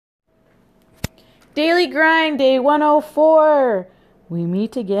Daily grind, day 104. We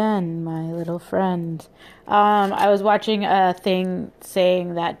meet again, my little friend. I was watching a thing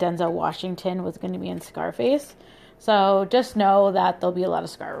saying that Denzel Washington was going to be in Scarface. So just know that there'll be a lot of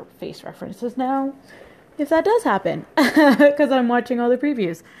Scarface references now, if that does happen, because I'm watching all the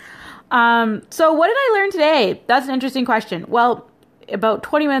previews. So what did I learn today? That's an interesting question. Well, about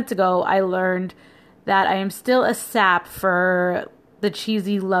 20 minutes ago, I learned that I am still a sap for the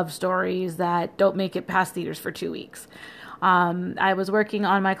cheesy love stories that don't make it past theaters for 2 weeks. I was working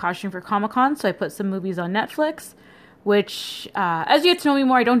on my costume for Comic-Con, so I put some movies on Netflix, which, as you get to know me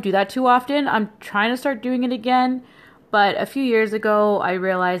more, I don't do that too often. I'm trying to start doing it again, but a few years ago, I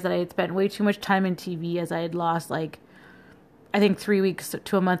realized that I had spent way too much time in TV as I had lost, I think 3 weeks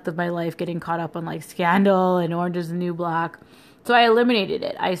to a month of my life getting caught up on, Scandal and Orange is the New Black. So I eliminated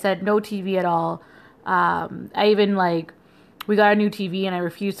it. I said no TV at all. I even, we got a new TV and I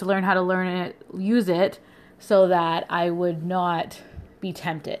refused to learn how to use it so that I would not be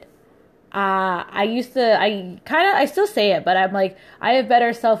tempted. I still say it, but I'm I have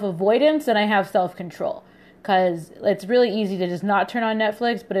better self-avoidance than I have self-control. Because it's really easy to just not turn on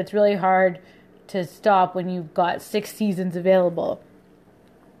Netflix, but it's really hard to stop when you've got 6 seasons available.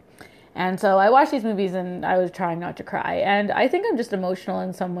 And so I watched these movies and I was trying not to cry. And I think I'm just emotional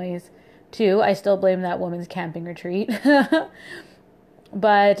in some ways too. I still blame that woman's camping retreat.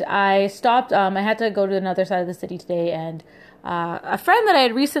 But I stopped. I had to go to another side of the city today, and a friend that I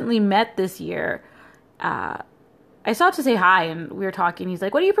had recently met this year, I stopped to say hi, and we were talking. He's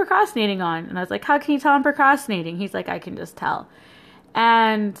like, "What are you procrastinating on?" And I was like, "How can you tell I'm procrastinating?" He's like, "I can just tell."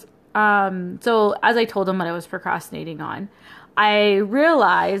 And so as I told him what I was procrastinating on, I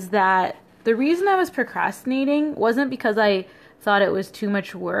realized that the reason I was procrastinating wasn't because I thought it was too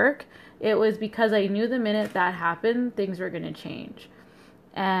much work. It was because I knew the minute that happened, things were going to change.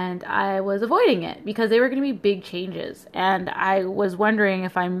 And I was avoiding it because they were going to be big changes. And I was wondering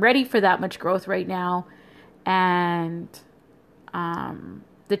if I'm ready for that much growth right now and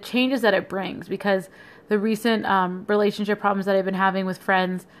the changes that it brings. Because the recent relationship problems that I've been having with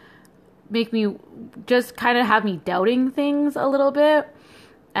friends make me just kind of have me doubting things a little bit.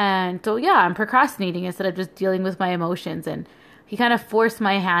 And so, yeah, I'm procrastinating instead of just dealing with my emotions. And he kind of forced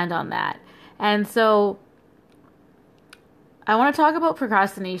my hand on that. And so I want to talk about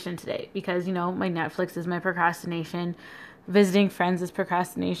procrastination today because, my Netflix is my procrastination. Visiting friends is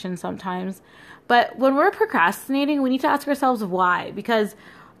procrastination sometimes. But when we're procrastinating, we need to ask ourselves why. Because,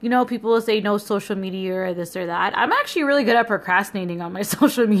 people will say no social media or this or that. I'm actually really good at procrastinating on my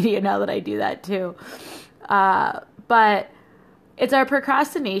social media now that I do that too. But it's our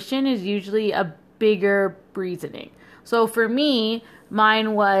procrastination is usually a bigger reasoning. So for me,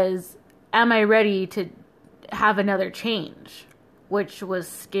 mine was, am I ready to have another change, which was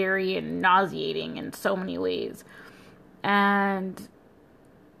scary and nauseating in so many ways. And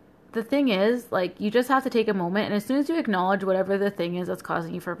the thing is, you just have to take a moment, and as soon as you acknowledge whatever the thing is that's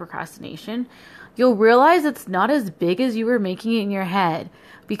causing you for procrastination, you'll realize it's not as big as you were making it in your head,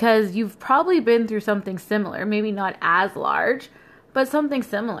 because you've probably been through something similar, maybe not as large, but something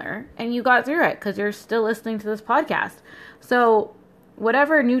similar, and you got through it because you're still listening to this podcast. So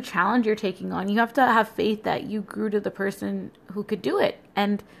whatever new challenge you're taking on, you have to have faith that you grew to the person who could do it.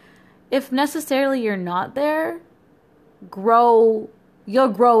 And if necessarily you're not there, you'll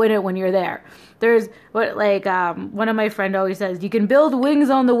grow in it when you're there. There's one of my friends always says, you can build wings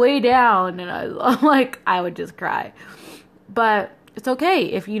on the way down. And I'm like, I would just cry. But it's okay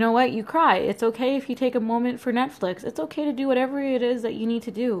if you cry. It's okay if you take a moment for Netflix. It's okay to do whatever it is that you need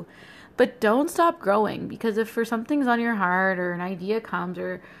to do. But don't stop growing, because if something's on your heart or an idea comes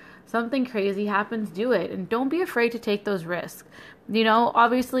or something crazy happens, do it. And don't be afraid to take those risks.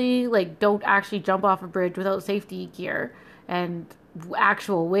 Obviously, don't actually jump off a bridge without safety gear and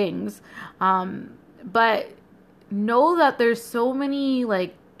actual wings. But know that there's so many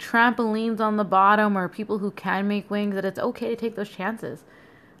trampolines on the bottom or people who can make wings that it's okay to take those chances,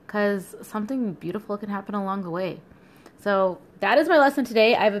 because something beautiful can happen along the way. So that is my lesson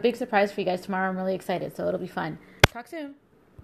today. I have a big surprise for you guys tomorrow. I'm really excited, so it'll be fun. Talk soon.